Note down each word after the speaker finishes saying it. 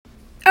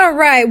All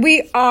right,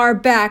 we are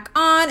back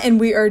on and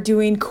we are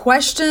doing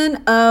question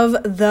of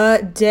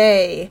the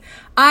day.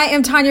 I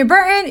am Tanya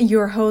Burton,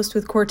 your host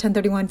with Core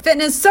 1031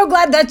 Fitness. So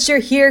glad that you're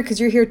here because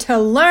you're here to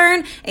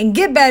learn and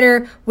get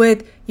better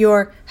with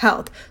your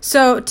health.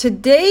 So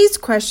today's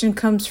question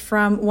comes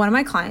from one of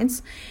my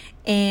clients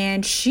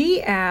and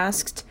she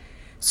asked,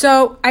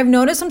 so I've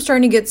noticed I'm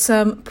starting to get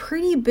some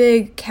pretty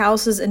big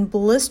calluses and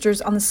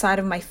blisters on the side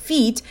of my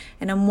feet,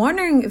 and I'm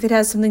wondering if it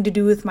has something to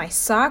do with my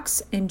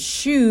socks and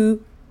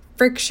shoe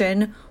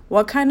friction.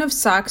 What kind of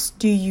socks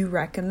do you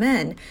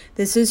recommend?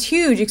 This is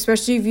huge,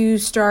 especially if you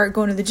start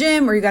going to the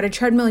gym or you got a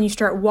treadmill and you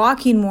start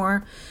walking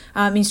more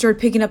and you start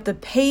picking up the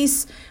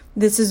pace.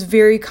 This is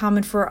very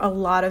common for a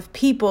lot of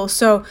people.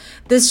 So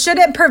this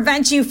shouldn't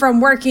prevent you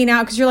from working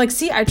out because you're like,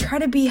 see, I try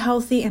to be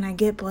healthy and I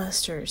get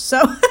blisters.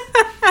 So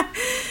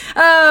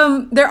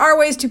there are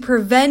ways to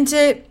prevent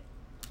it,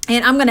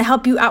 and I'm going to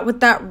help you out with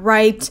that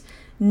right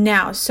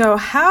now. So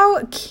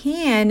how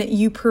can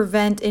you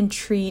prevent and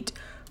treat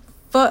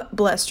foot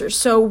blisters?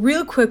 So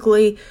real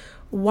quickly,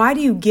 why do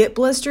you get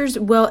blisters?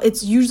 Well,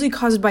 it's usually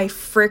caused by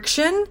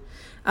friction,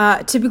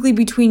 typically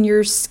between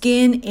your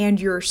skin and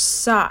your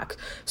sock.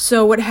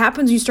 So what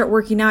happens, you start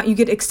working out, you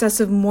get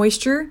excessive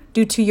moisture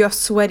due to your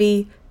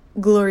sweaty,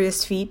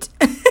 glorious feet.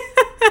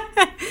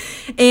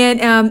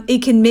 And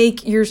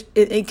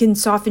it can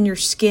soften your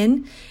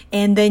skin,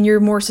 and then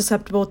you're more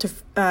susceptible to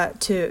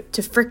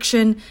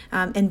friction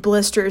and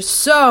blisters.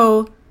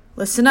 So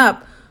listen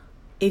up.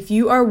 If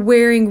you are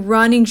wearing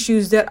running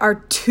shoes that are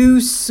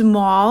too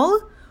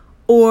small,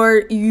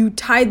 or you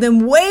tied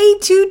them way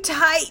too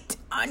tight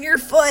on your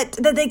foot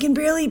that they can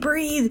barely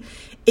breathe,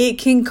 it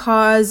can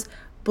cause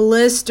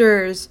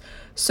blisters.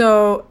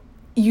 So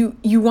you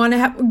want to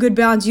have a good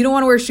balance. You don't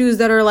want to wear shoes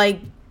that are like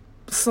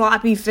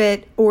sloppy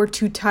fit or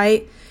too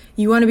tight.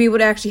 You want to be able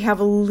to actually have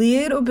a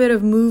little bit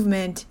of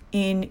movement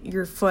in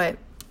your foot.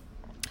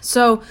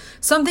 So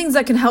some things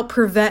that can help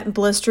prevent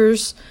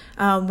blisters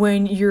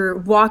when you're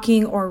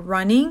walking or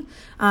running,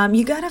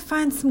 you got to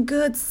find some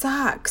good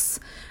socks,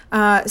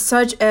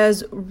 such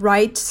as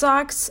Wright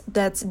socks.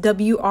 That's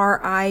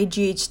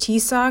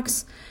WRIGHT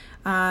socks.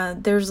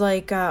 There's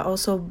like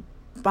also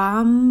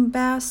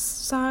Bombas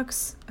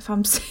socks, if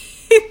I'm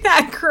saying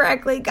that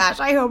correctly.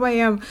 Gosh, I hope I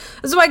am.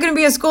 This is why I'm going to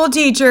be a school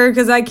teacher,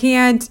 because I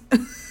can't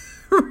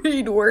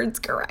read words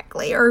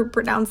correctly or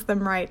pronounce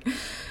them right.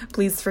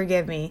 Please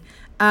forgive me.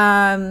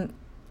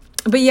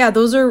 But yeah,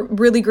 those are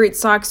really great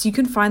socks. You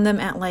can find them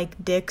at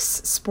like Dick's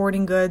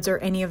Sporting Goods or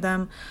any of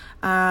them.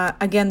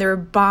 Again, they're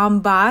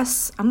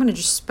Bombas. I'm going to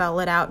just spell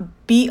it out.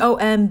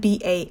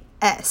 BOMBAS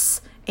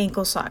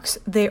ankle socks.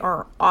 They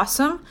are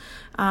awesome.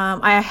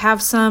 I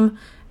have some,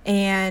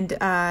 and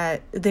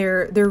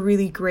they're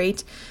really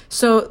great.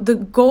 So the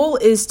goal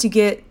is to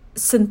get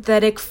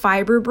synthetic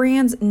fiber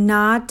brands,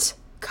 not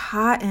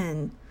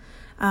cotton,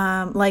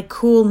 like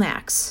Cool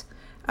Max,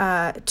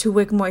 to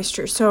wick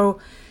moisture. So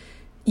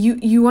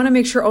you want to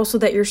make sure also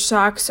that your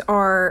socks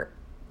are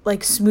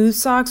like smooth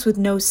socks with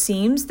no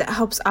seams. That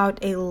helps out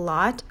a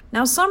lot.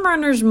 Now, some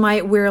runners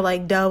might wear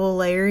like double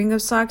layering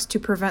of socks to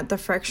prevent the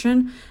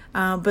friction,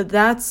 but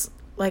that's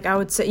like, I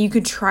would say you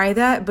could try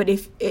that. But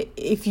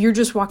if you're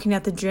just walking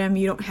at the gym,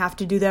 you don't have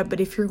to do that. But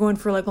if you're going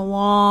for like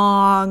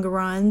long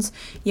runs,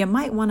 you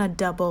might want to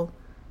double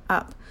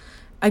up.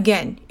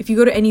 Again, if you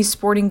go to any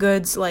sporting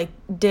goods like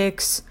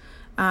Dick's,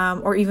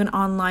 or even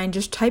online,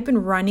 just type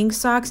in running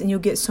socks and you'll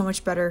get so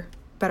much better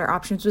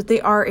options. But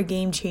they are a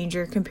game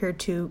changer compared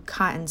to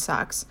cotton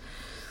socks.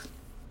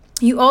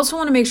 You also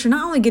want to make sure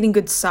not only getting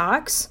good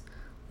socks,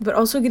 but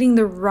also getting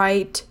the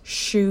right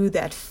shoe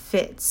that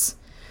fits.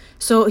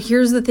 So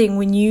here's the thing.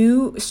 When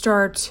you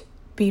start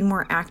being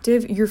more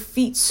active, your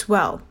feet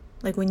swell,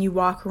 like when you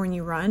walk or when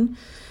you run.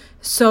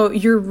 So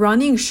your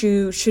running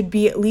shoe should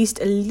be at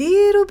least a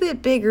little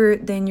bit bigger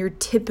than your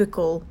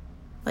typical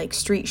like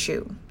street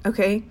shoe,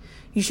 okay?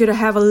 You should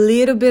have a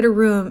little bit of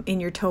room in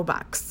your toe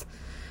box.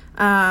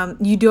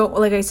 You don't,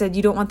 like I said,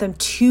 you don't want them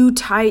too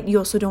tight. You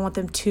also don't want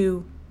them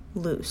too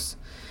loose.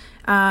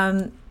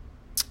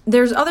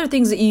 There's other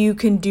things that you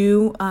can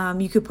do.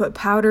 You could put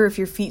powder if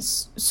your feet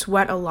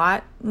sweat a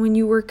lot when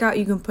you work out.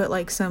 You can put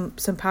like some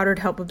powder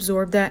to help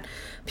absorb that.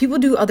 People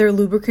do other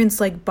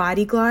lubricants like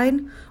Body Glide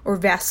or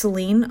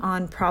Vaseline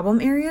on problem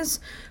areas.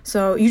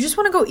 So you just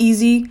want to go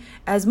easy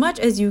as much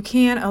as you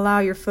can. Allow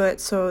your foot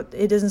so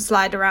it doesn't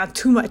slide around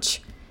too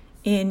much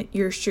in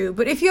your shoe.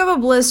 But if you have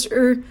a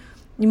blister,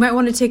 you might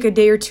want to take a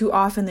day or two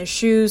off in the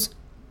shoes.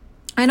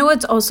 I know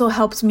it also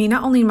helps me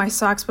not only in my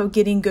socks, but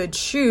getting good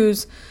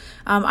shoes.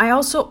 I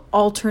also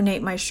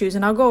alternate my shoes,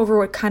 and I'll go over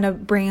what kind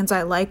of brands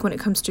I like when it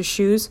comes to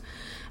shoes.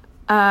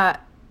 If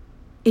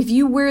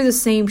you wear the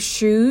same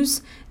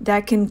shoes,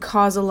 that can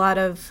cause a lot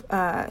of,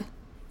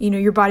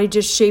 your body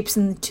just shapes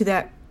into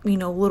that,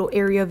 little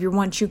area of your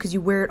one shoe because you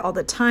wear it all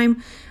the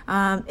time.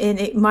 And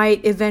it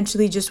might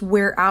eventually just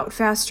wear out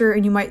faster,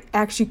 and you might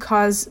actually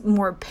cause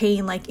more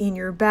pain like in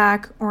your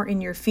back or in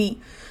your feet.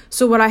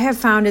 So what I have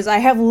found is I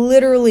have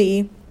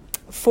literally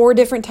 4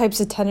 different types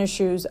of tennis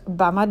shoes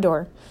by my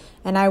door.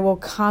 and I will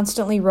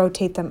constantly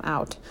rotate them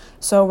out.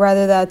 So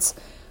whether that's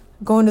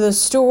going to the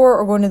store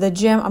or going to the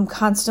gym, I'm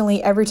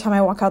constantly, every time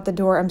I walk out the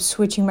door, I'm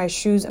switching my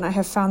shoes, and I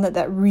have found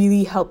that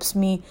really helps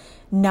me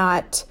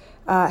not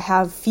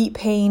have feet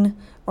pain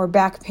or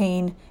back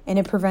pain, and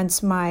it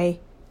prevents me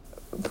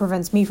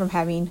from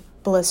having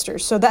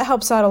blisters. So that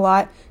helps out a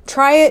lot.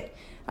 Try it.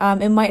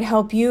 It might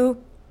help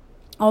you.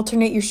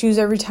 Alternate your shoes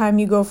every time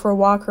you go for a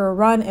walk or a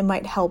run. It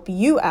might help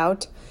you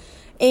out.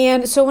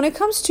 And so when it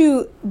comes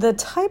to the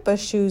type of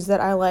shoes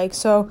that I like,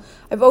 so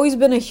I've always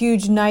been a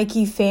huge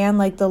Nike fan,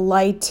 like the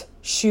light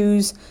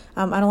shoes.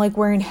 I don't like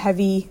wearing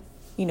heavy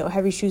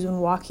shoes when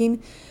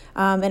walking.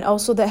 And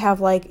also that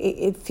have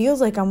it feels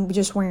like I'm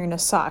just wearing a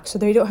sock. So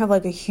they don't have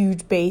like a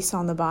huge base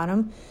on the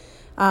bottom.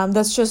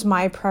 That's just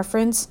my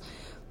preference.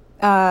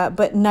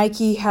 But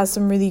Nike has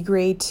some really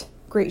great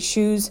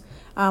shoes.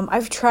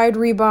 I've tried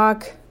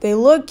Reebok. They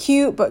look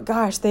cute, but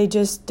gosh, they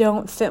just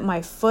don't fit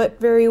my foot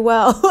very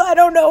well. I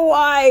don't know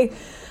why.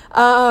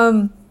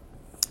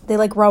 They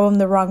rub them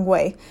the wrong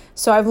way.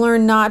 So I've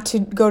learned not to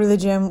go to the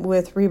gym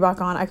with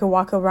Reebok on. I could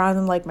walk around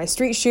in like my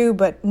street shoe,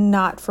 but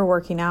not for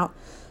working out.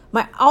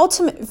 My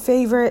ultimate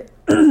favorite,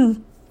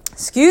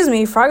 excuse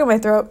me, frog in my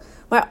throat.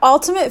 My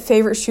ultimate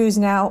favorite shoes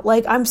now,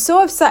 I'm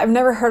so upset. I've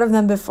never heard of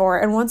them before.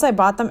 And once I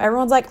bought them,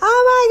 everyone's like,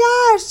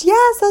 oh my gosh,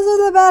 yes, those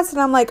are the best.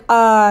 And I'm like,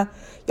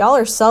 y'all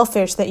are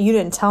selfish that you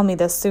didn't tell me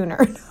this sooner.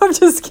 I'm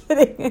just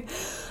kidding.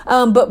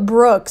 But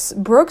Brooks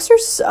are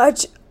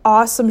such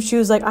awesome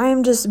shoes. I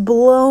am just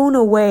blown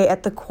away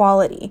at the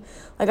quality.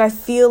 I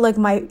feel like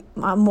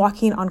I'm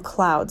walking on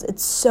clouds.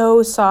 It's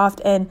so soft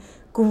and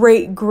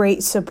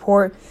great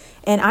support.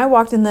 And I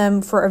walked in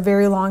them for a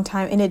very long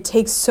time, and it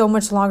takes so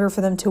much longer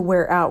for them to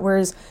wear out.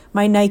 Whereas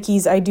my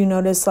Nikes, I do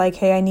notice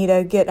hey, I need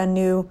to get a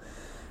new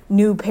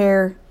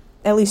pair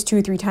at least 2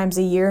 or 3 times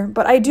a year.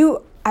 But I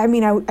do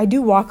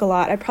walk a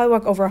lot. I probably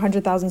walk over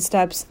 100,000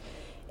 steps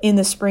in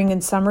the spring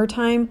and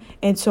summertime.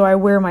 And so I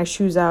wear my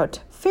shoes out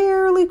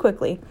fairly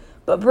quickly.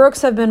 But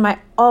Brooks have been my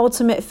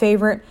ultimate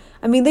favorite.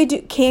 They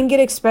can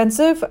get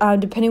expensive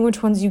depending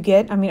which ones you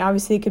get.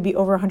 Obviously it could be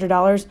over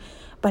 $100.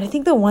 But I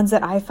think the ones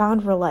that I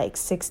found were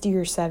 $60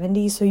 or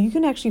 $70. So you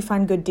can actually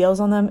find good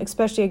deals on them,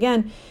 especially,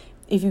 again,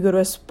 if you go to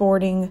a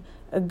sporting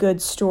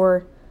goods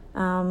store.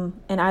 And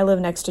I live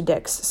next to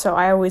Dick's. So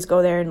I always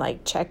go there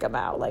and check them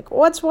out.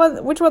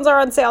 Which ones are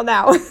on sale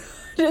now?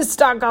 Just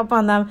stock up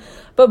on them.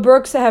 But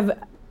Brooks are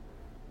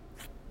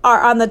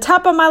on the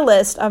top of my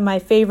list of my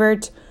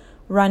favorite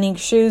running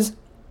shoes.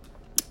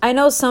 I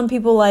know some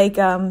people I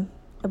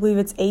believe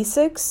it's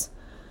Asics.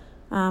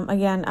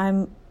 Again,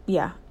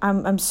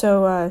 I'm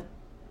so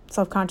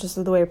self-conscious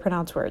of the way I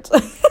pronounce words.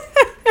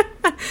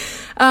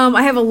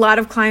 I have a lot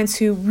of clients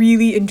who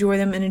really enjoy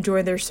them and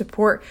enjoy their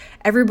support.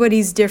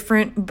 Everybody's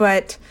different,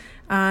 but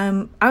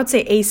I would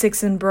say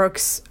Asics and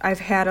Brooks, I've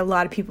had a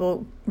lot of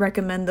people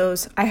recommend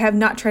those. I have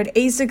not tried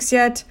Asics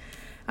yet,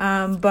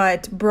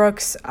 but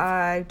Brooks,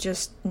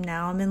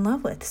 now I'm in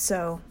love with.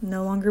 So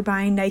no longer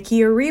buying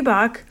Nike or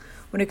Reebok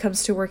when it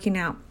comes to working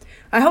out.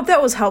 I hope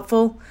that was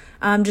helpful.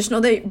 Just know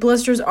that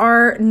blisters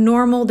are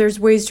normal. There's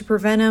ways to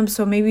prevent them.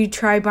 So maybe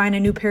try buying a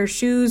new pair of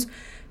shoes,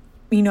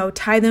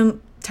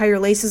 tie your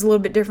laces a little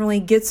bit differently,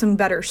 get some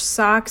better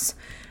socks,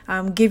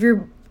 give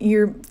your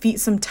feet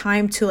some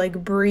time to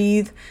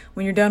breathe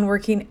when you're done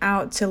working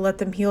out to let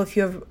them heal. If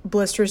you have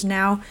blisters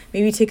now,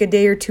 maybe take a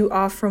day or 2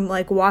 off from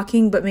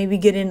walking, but maybe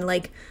get in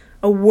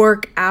a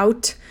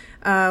workout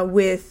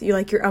with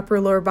your upper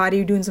lower body.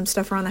 You're doing some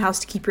stuff around the house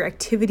to keep your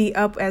activity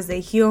up as they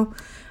heal.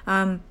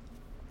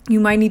 You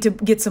might need to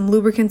get some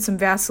lubricant, some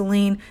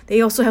Vaseline.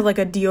 They also have a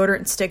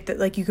deodorant stick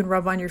that you can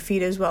rub on your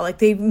feet as well.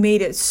 They've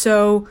made it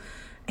so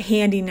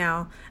handy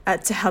now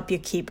to help you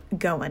keep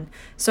going.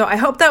 So I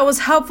hope that was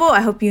helpful. I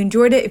hope you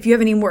enjoyed it. If you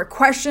have any more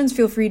questions,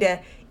 feel free to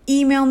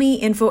email me,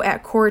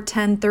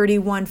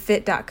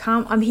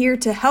 info@core1031fit.com. I'm here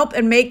to help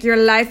and make your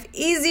life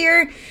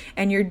easier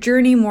and your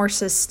journey more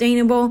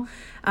sustainable.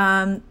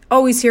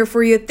 Always here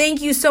for you.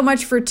 Thank you so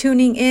much for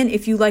tuning in.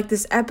 If you like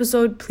this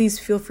episode, please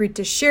feel free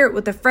to share it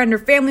with a friend or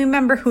family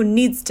member who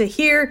needs to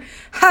hear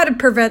how to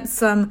prevent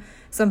some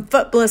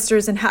foot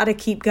blisters and how to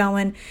keep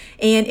going.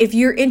 And if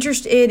you're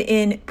interested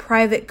in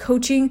private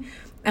coaching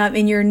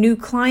and you're a new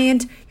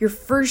client, your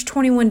first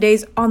 21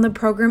 days on the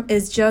program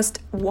is just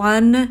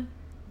 $1.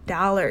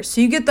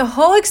 So you get the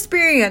whole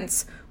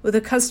experience with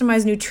a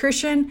customized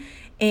nutrition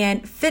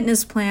and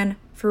fitness plan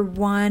for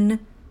 $1.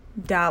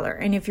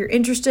 And if you're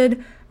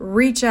interested,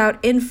 reach out,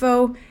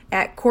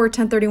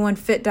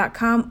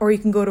 info@core1031fit.com, or you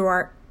can go to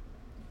our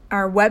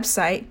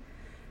website,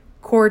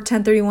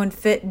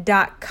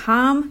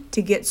 core1031fit.com,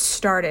 to get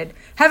started.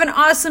 Have an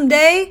awesome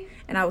day,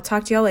 and I will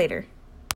talk to y'all later.